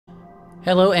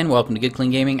Hello and welcome to Good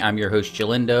Clean Gaming. I'm your host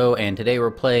Jalindo, and today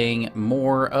we're playing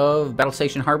more of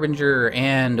Battlestation Harbinger,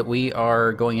 and we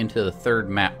are going into the third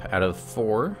map out of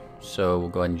 4, so we'll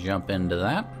go ahead and jump into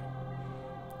that.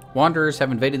 Wanderers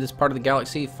have invaded this part of the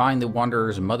galaxy. Find the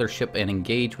Wanderers' mothership and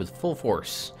engage with full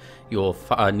force. You will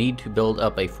need to build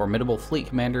up a formidable fleet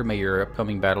commander. May your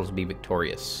upcoming battles be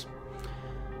victorious.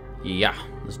 Yeah,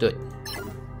 let's do it.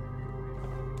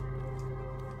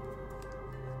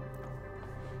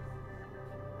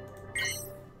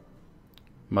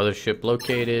 Mothership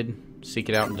located. Seek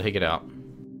it out and take it out.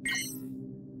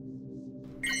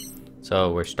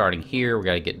 So we're starting here. We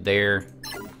got to get there.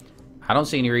 I don't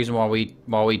see any reason why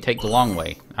we take the long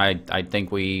way. I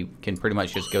think we can pretty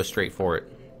much just go straight for it.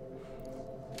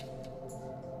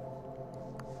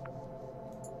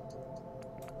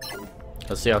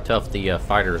 Let's see how tough the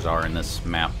fighters are in this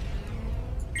map.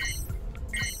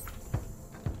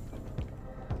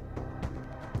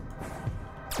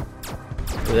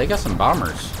 Ooh, they got some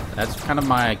bombers. That's kind of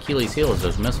my Achilles heel, is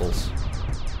those missiles.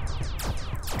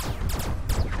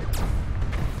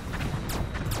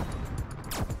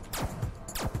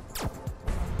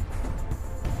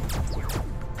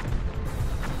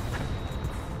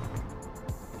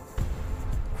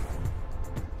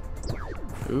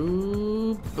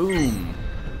 Ooh, boom.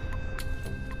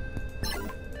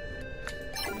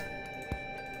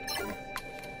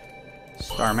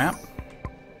 Star map.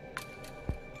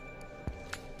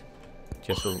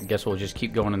 Guess we'll just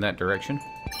keep going in that direction.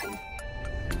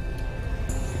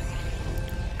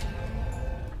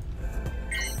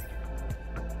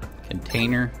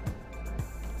 Container.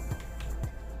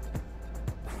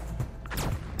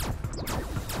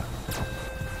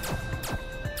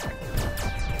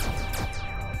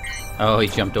 Oh, he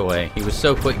jumped away. He was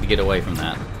so quick to get away from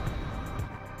that.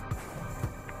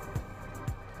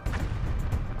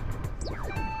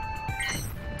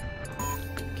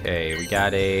 Okay, we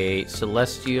got a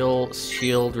celestial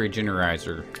shield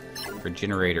regenerizer.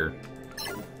 Regenerizer?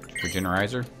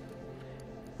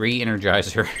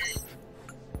 Re-energizer.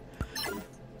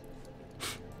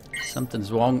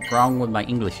 Something's wrong with my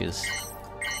Englishes.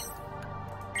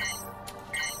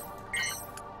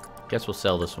 Guess we'll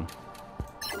sell this one.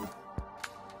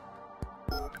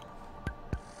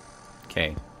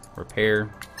 Okay, repair.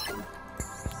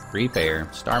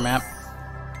 Star map.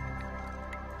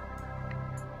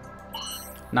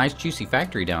 Nice juicy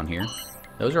factory down here.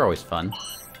 Those are always fun.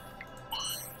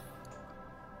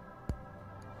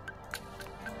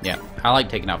 Yeah, I like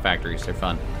taking out factories. They're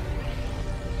fun.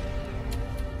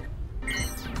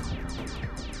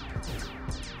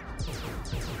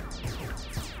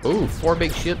 Ooh, 4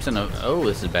 big ships and a... Oh,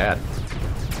 this is bad.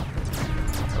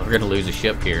 We're gonna lose a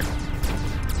ship here.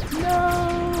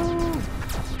 No!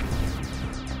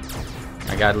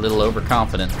 I got a little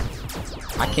overconfident.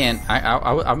 I can't.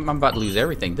 I'm about to lose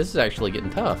everything. This is actually getting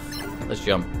tough. Let's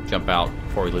jump out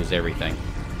before we lose everything.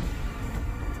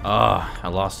 Ah, I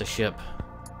lost a ship.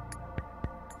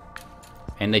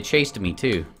 And they chased me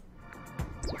too.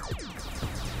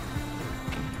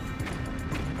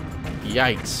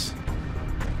 Yikes.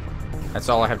 That's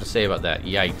all I have to say about that.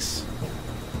 Yikes.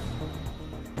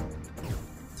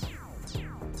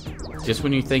 Just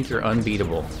when you think you're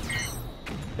unbeatable,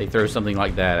 they throw something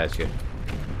like that at you.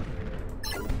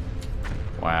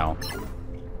 Wow.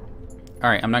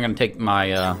 Alright, I'm not going to take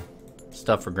my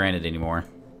stuff for granted anymore.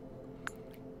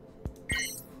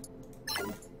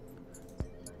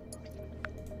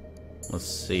 Let's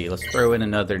see. Let's throw in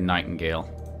another Nightingale.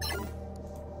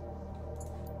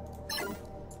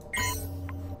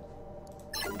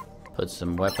 Put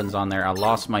some weapons on there. I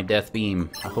lost my death beam.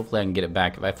 Hopefully I can get it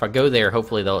back. If I go there,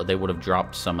 hopefully they would have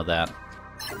dropped some of that.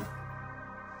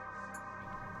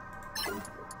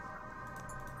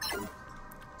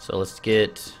 So let's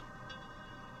get...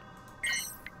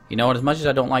 You know what? As much as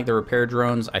I don't like the repair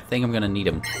drones, I think I'm going to need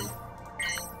them.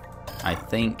 I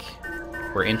think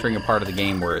we're entering a part of the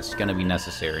game where it's going to be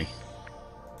necessary.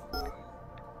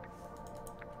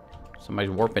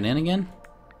 Somebody's warping in again?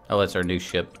 Oh, that's our new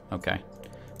ship. Okay.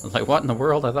 I was like, what in the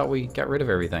world? I thought we got rid of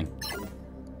everything.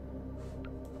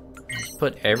 Let's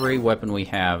put every weapon we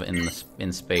have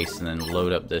in space and then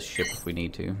load up this ship if we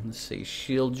need to. Let's see.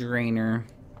 Shield drainer.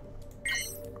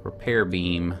 Repair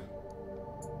beam.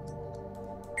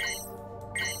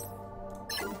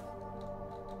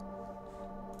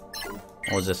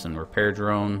 What was this one? Repair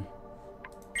drone.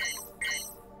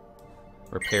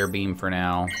 Repair beam for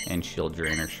now. And shield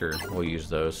drainer. Sure, we'll use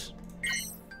those.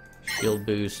 Shield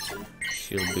boost.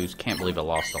 Shield boost. Can't believe I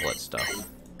lost all that stuff.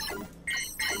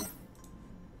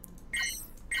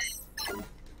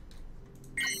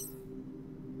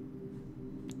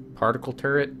 Particle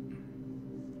turret.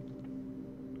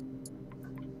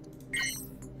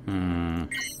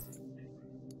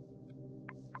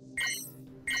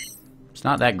 It's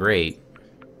not that great.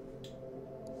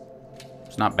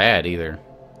 It's not bad either.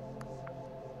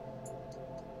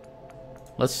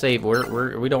 Let's save.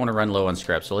 We don't want to run low on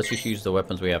scrap, so let's just use the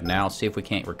weapons we have now. See if we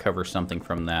can't recover something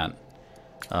from that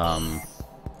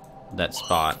that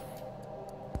spot.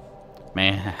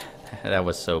 Man, that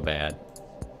was so bad.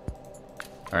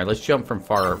 All right, let's jump from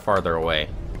farther away.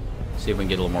 See if we can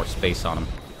get a little more space on him.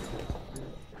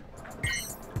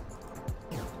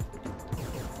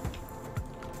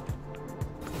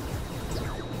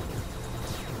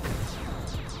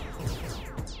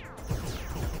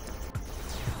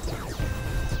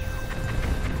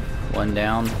 One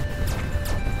down.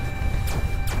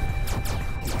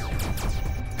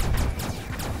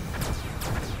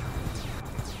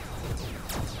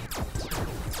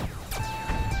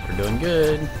 We're doing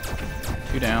good.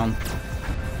 2 down.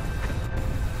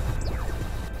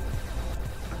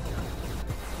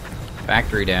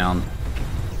 Factory down.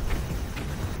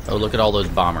 Oh, look at all those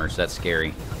bombers. That's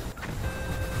scary.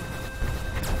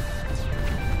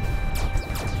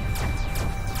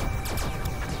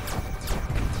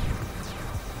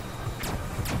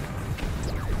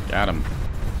 Got him.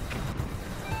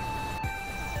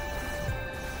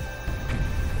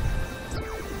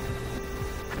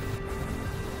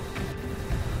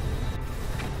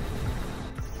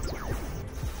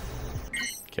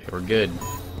 Okay, we're good.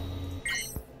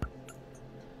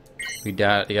 We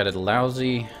got a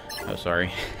lousy... Oh, sorry.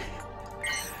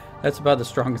 That's about the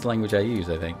strongest language I use,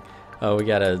 I think. Oh, we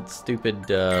got a stupid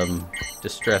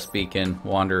distress beacon,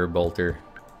 Wanderer Bolter.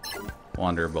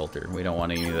 Wanderer Bolter. We don't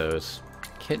want any of those.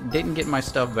 Didn't get my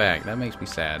stuff back. That makes me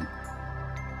sad.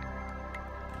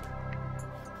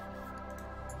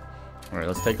 Alright,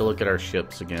 let's take a look at our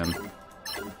ships again.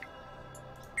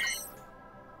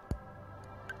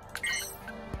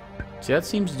 See, that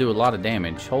seems to do a lot of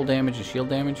damage. Hull damage and shield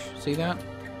damage. See that?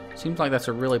 Seems like that's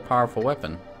a really powerful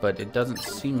weapon, but it doesn't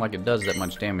seem like it does that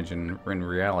much damage in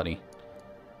reality.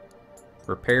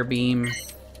 Repair beam.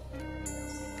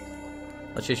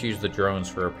 Let's just use the drones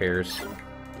for repairs.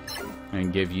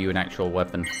 And give you an actual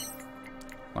weapon.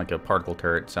 Like a particle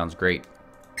turret. Sounds great.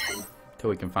 Till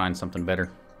we can find something better.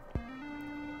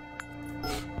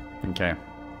 Okay.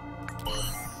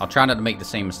 I'll try not to make the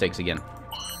same mistakes again.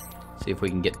 See if we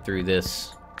can get through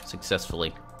this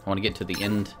successfully. I want to get to the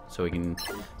end so we can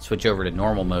switch over to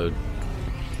normal mode.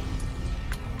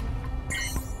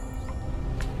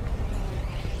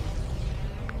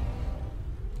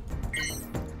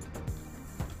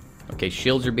 Okay,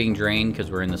 shields are being drained because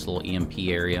we're in this little EMP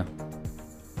area.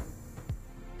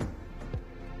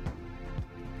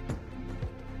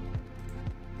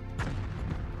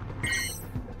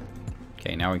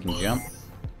 Okay, now we can jump.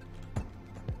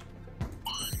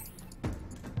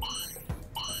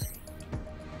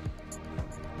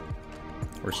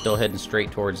 We're still heading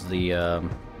straight towards the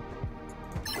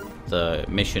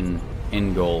mission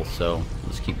end goal, so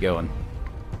let's keep going.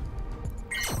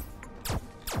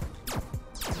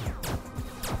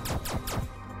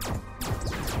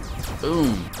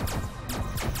 Boom!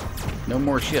 No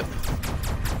more ship.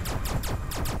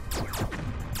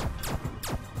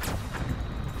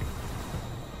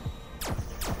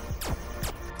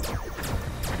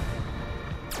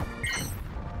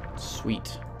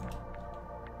 Sweet.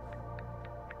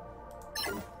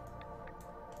 You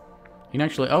can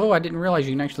actually... Oh, I didn't realize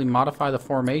you can actually modify the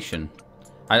formation.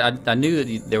 I knew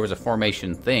that there was a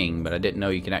formation thing, but I didn't know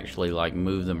you can actually, like,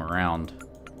 move them around.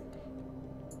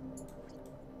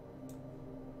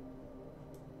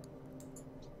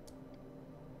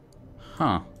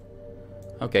 Huh.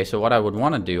 Okay, so what I would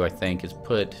want to do, I think, is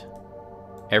put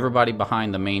everybody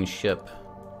behind the main ship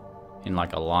in,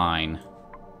 like, a line.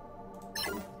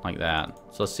 Like that.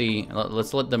 So let's see.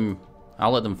 Let's let them...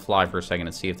 I'll let them fly for a second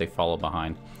and see if they follow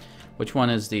behind. Which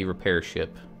one is the repair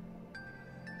ship?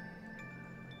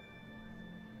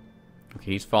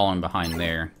 Okay, he's following behind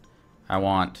there. I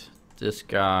want this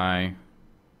guy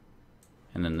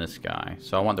and then this guy.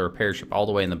 So I want the repair ship all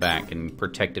the way in the back and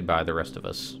protected by the rest of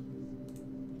us.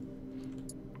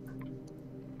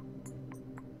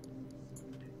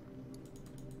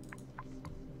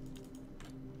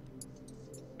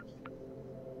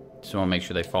 So I want to make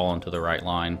sure they fall into the right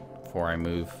line before I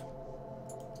move.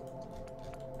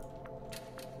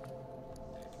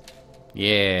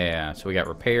 Yeah, so we got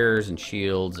repairs and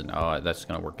shields, and oh, that's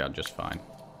going to work out just fine.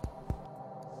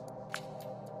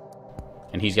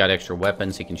 And he's got extra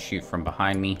weapons. He can shoot from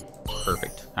behind me.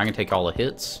 Perfect. I can take all the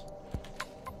hits.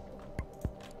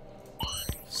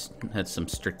 That's some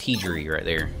strategery right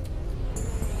there.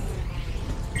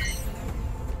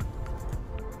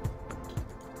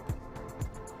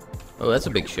 Oh, that's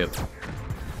a big ship.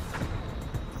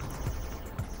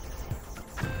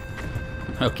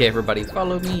 Okay, everybody,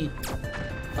 follow me.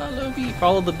 Follow me.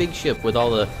 Follow the big ship with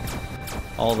all the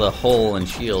hull and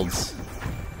shields.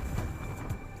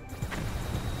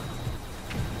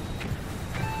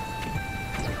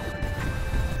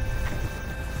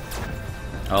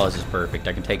 Oh, this is perfect.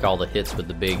 I can take all the hits with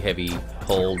the big, heavy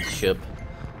hulled ship.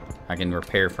 I can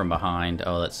repair from behind.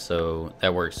 Oh,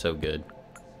 that works so good.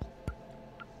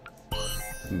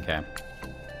 Okay.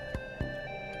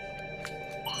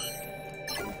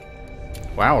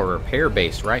 Wow, a repair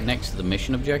base right next to the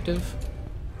mission objective?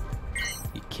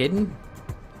 You kidding?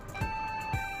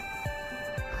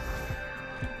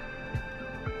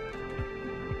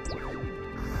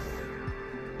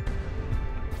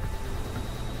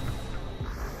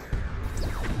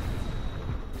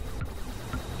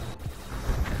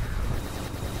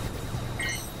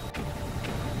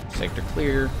 Sector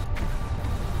clear.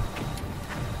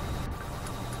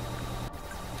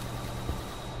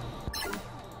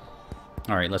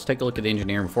 Alright, let's take a look at the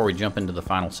engineering before we jump into the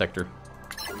final sector.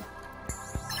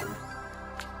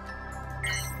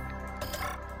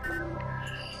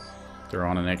 Throw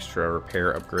on an extra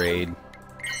repair upgrade.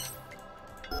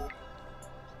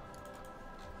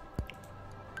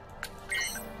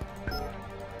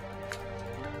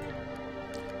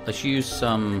 Let's use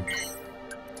some...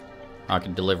 I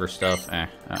can deliver stuff.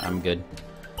 I'm good.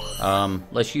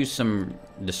 Let's use some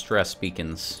distress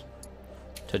beacons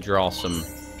to draw some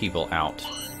people out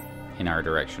in our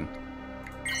direction.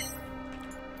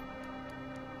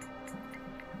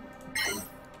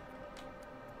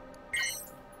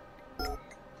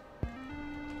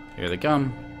 Here they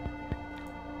come.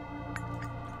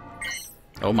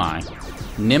 Oh my.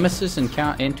 Nemesis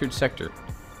entered sector.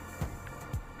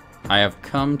 I have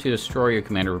come to destroy your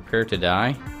commander. Prepare to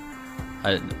die.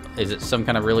 Is it some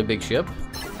kind of really big ship?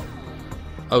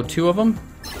 Oh, 2 of them?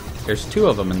 There's 2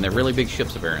 of them, and they're really big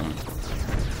ships, apparently.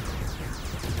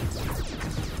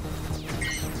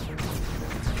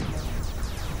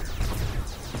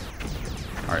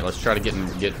 Alright, let's try to get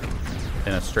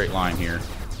in a straight line here.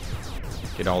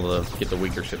 Get the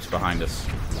weaker ships behind us.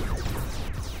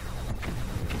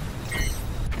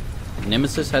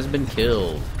 Nemesis has been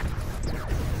killed.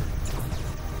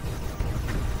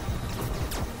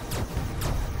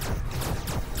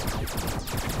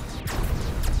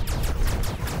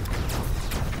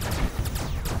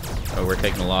 Oh, we're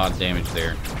taking a lot of damage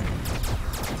there.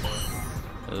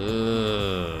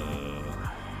 Ugh.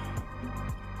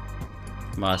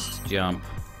 Must jump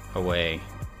away.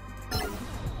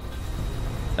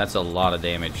 That's a lot of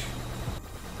damage.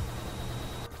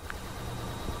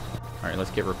 Alright,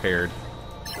 let's get repaired.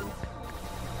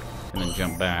 And then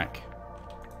jump back.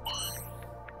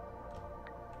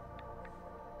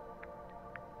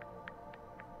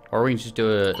 Or we can just do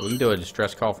a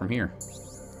distress call from here.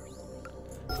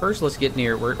 First, let's get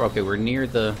near. We're near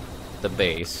the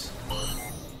base.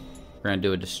 We're gonna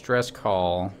do a distress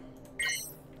call.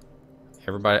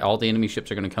 All the enemy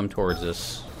ships are gonna come towards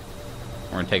us.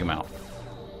 We're gonna take them out.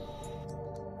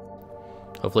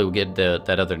 Hopefully, we'll get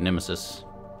that other Nemesis.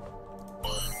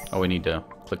 Oh, we need to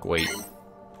click wait.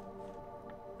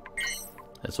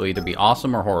 This will either be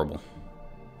awesome or horrible.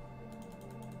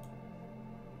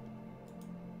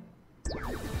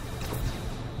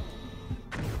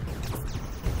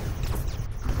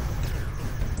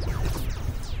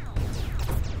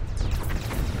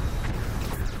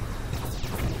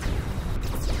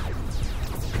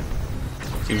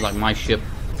 Seems like my ship...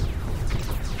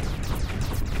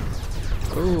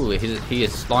 Ooh, he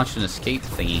has launched an escape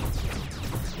thingy.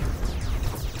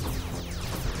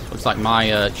 Looks like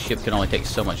my ship can only take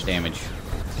so much damage.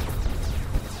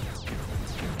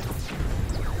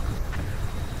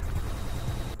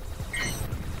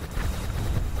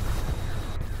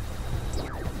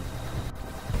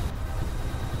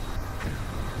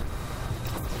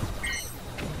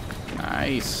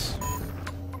 Nice.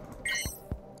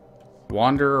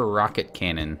 Wanderer rocket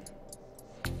cannon.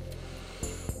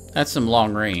 That's some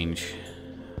long range.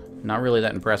 Not really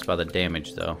that impressed by the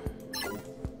damage, though.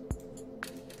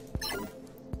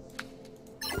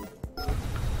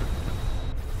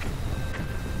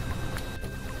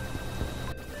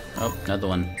 Oh, another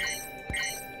one.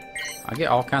 I get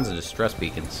all kinds of distress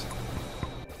beacons.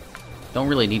 Don't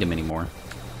really need them anymore.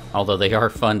 Although they are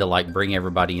fun to, like, bring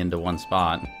everybody into one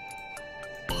spot.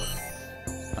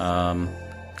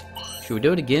 Should we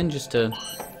do it again just to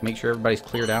make sure everybody's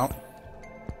cleared out?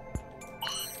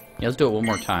 Yeah, let's do it one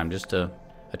more time just to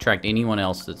attract anyone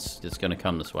else that's going to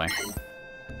come this way.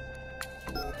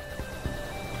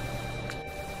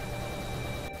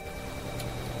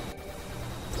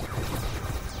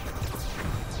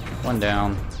 One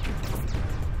down.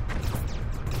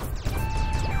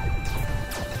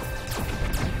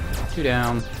 2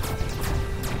 down.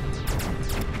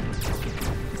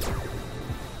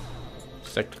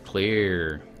 Sector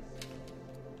clear.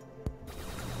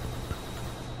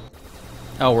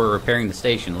 Oh, we're repairing the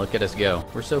station. Look at us go.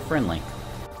 We're so friendly.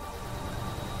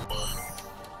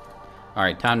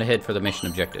 Alright, time to head for the mission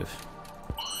objective.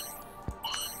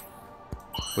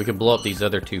 We could blow up these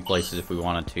other 2 places if we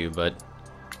wanted to, but...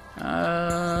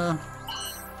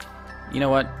 you know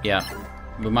what? Yeah,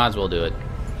 we might as well do it.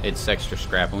 It's extra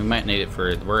scrap, and we might need it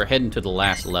for... We're heading to the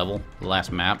last level, the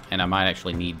last map, and I might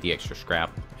actually need the extra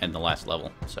scrap in the last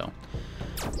level, so...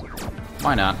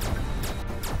 Why not?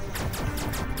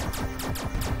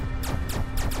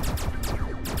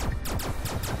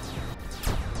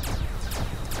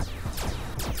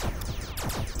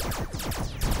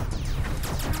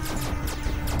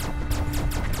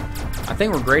 I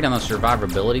think we're great on the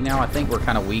survivability now. I think we're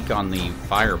kind of weak on the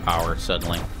firepower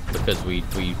suddenly because we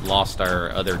lost our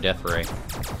other death ray.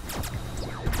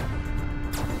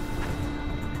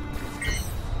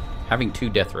 Having 2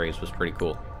 death rays was pretty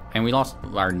cool. And we lost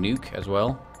our nuke as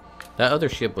well. That other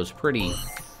ship was pretty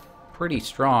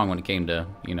strong when it came to,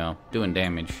 you know, doing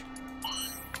damage.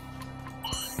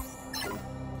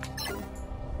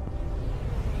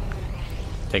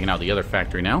 Taking out the other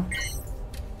factory now.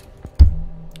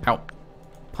 Ow.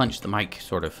 Punch the mic,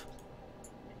 sort of.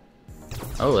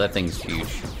 Oh, that thing's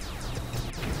huge.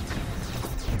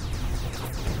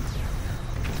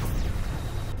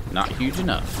 Not huge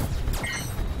enough.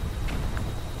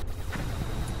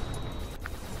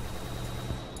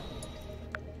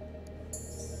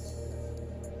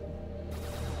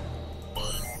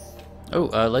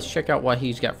 Oh, let's check out what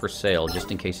he's got for sale,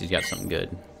 just in case he's got something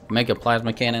good. Mega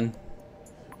plasma cannon?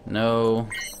 No.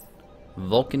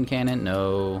 Vulcan cannon?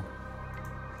 No.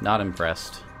 Not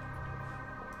impressed.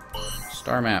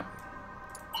 Star map.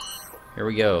 Here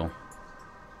we go.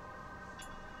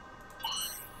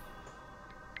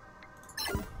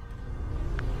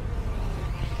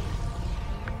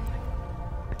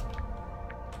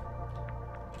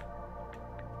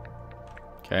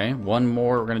 Okay, one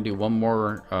more. We're gonna do one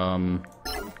more.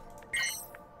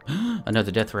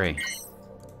 Another death ray.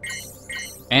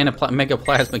 And a mega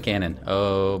plasma cannon.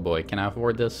 Oh boy, can I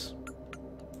afford this?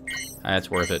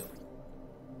 That's worth it.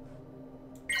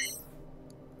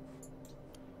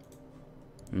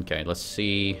 Okay, let's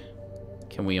see.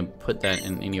 Can we put that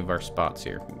in any of our spots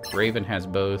here? Raven has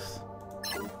both.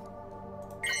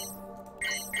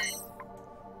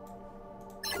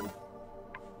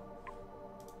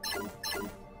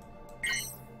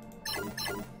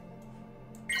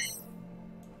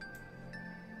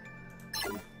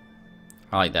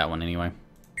 I like that one anyway.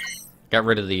 Got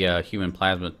rid of the human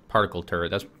plasma particle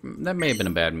turret. That may have been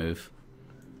a bad move.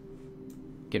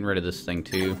 Getting rid of this thing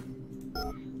too.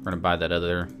 We're gonna buy that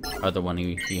other one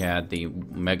he had, the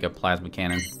mega plasma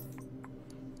cannon.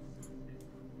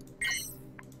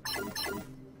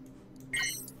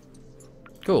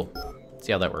 Cool. Let's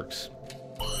see how that works.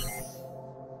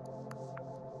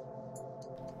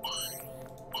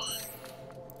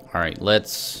 Alright,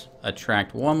 let's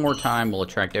attract one more time. We'll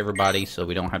attract everybody so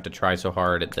we don't have to try so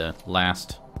hard at the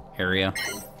last area.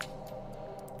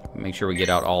 Make sure we get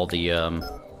out all the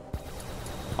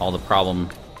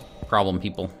problem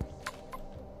people.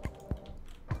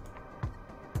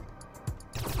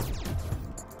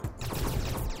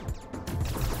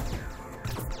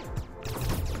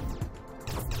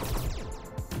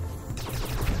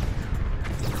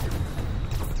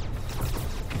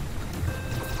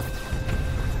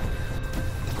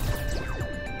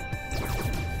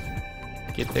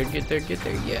 Get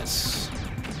there, yes.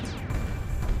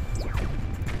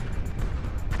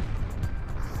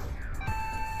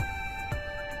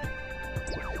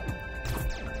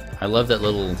 I love that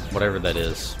little, whatever that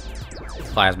is,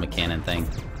 plasma cannon thing.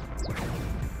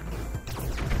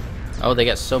 Oh, they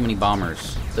got so many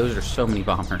bombers. Those are so many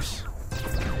bombers.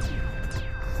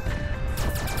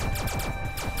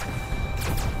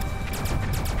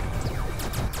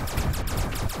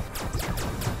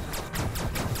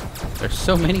 There's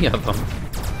so many of them.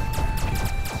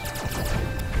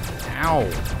 Ow.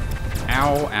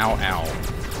 Ow, ow, ow.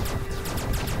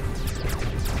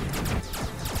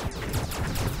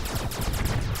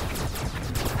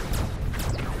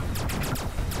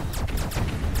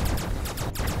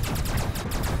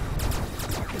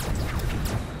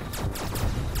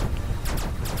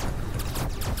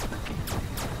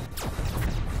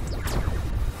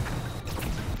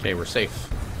 Okay, we're safe.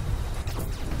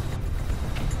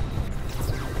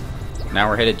 Now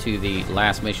we're headed to the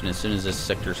last mission as soon as this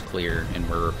sector's clear and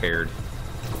we're repaired.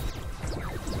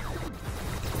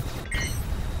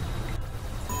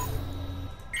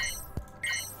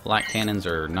 Flak cannons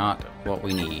are not what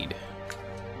we need.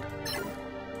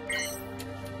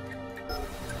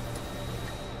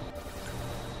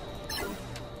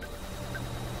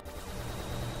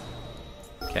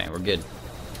 Okay, we're good.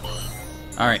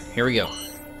 Alright, here we go.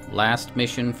 Last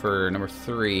mission for number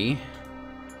 3.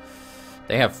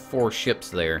 They have 4 ships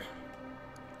there.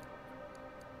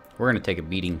 We're gonna take a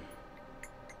beating.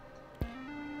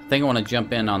 I think I want to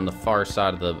jump in on the far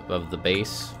side of the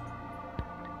base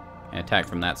and attack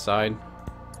from that side.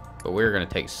 But we're gonna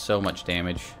take so much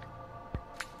damage.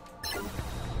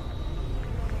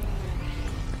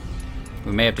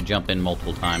 We may have to jump in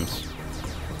multiple times.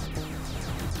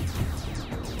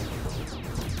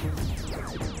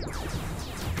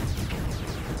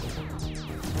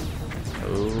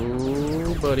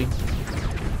 Oh, buddy.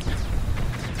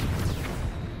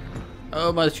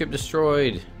 Oh, mothership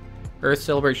destroyed. Earth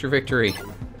celebrates your victory.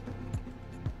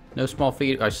 No small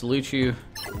feat. I salute you.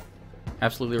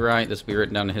 Absolutely right. This will be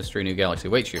written down in history. New galaxy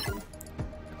waits you.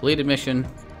 Completed mission.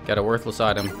 Got a worthless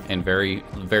item and very,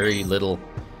 very little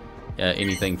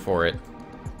anything for it.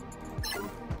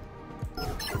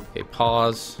 Okay,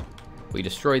 pause. We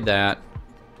destroyed that.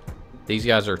 These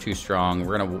guys are too strong.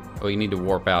 We need to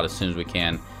warp out as soon as we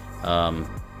can.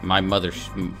 My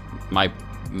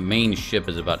main ship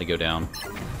is about to go down.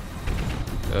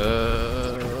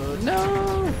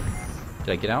 No!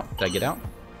 Did I get out? Did I get out?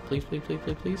 Please, please, please,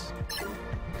 please, please.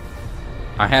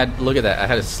 Look at that. I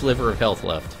had a sliver of health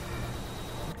left.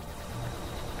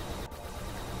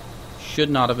 Should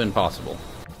not have been possible.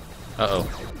 Uh-oh.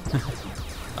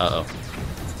 Uh-oh.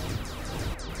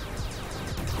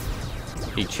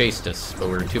 He chased us, but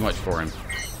we were too much for him.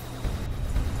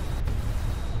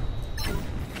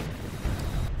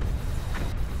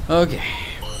 Okay.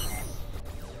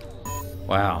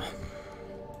 Wow.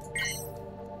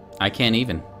 I can't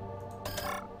even.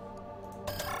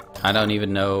 I don't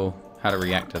even know how to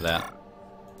react to that.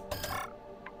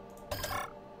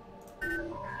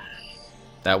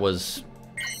 That was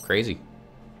crazy.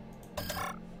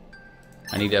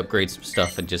 I need to upgrade some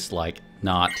stuff and just, like,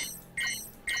 not...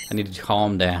 I need to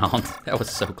calm down. That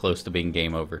was so close to being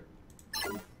game over.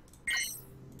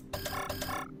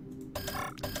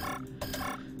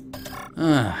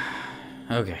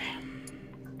 Okay.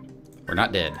 We're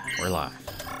not dead. We're alive.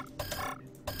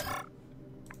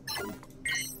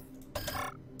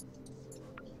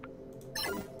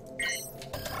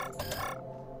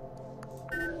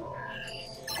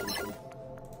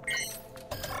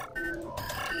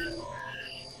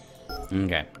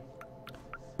 Okay.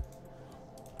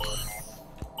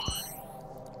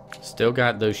 Still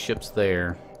got those ships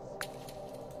there.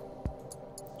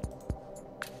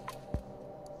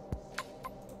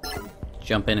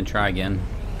 Jump in and try again.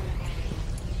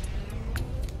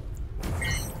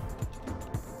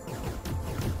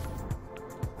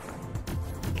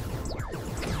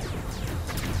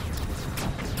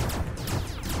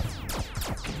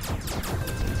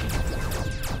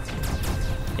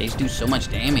 They just do so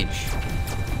much damage.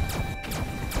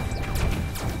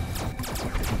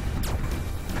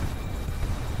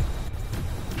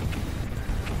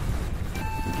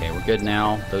 Okay, we're good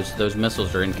now. Those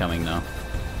missiles are incoming though.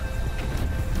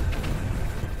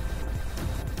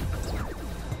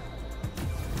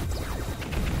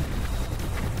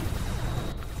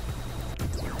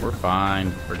 We're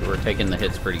fine. We're taking the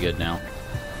hits pretty good now.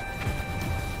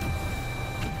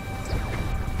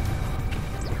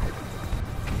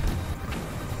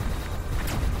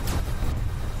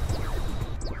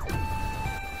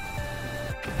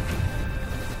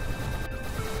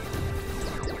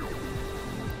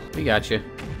 We got you.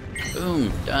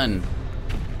 Boom, done.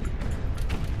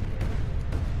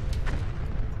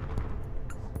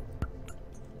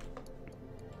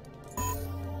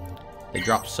 They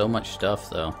dropped so much stuff,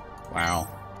 though. Wow.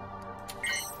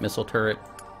 Missile turret?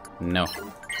 No.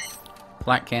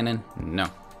 Flak cannon? No.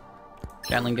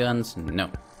 Gatling guns?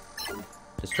 No.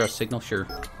 Distress signal? Sure.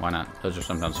 Why not? Those are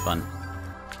sometimes fun.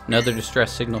 Another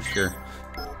distress signal? Sure.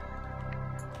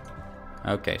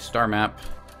 Okay, star map.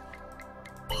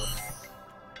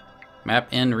 Map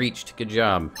N reached. Good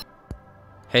job.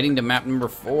 Heading to map number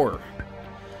 4.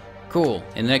 Cool.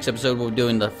 In the next episode, we'll be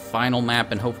doing the final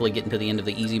map and hopefully getting to the end of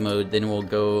the easy mode. Then we'll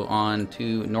go on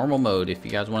to normal mode if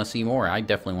you guys want to see more. I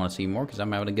definitely want to see more because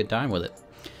I'm having a good time with it.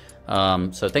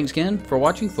 So thanks again for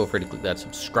watching. Feel free to click that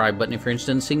subscribe button if you're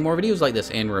interested in seeing more videos like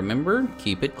this. And remember,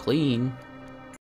 keep it clean.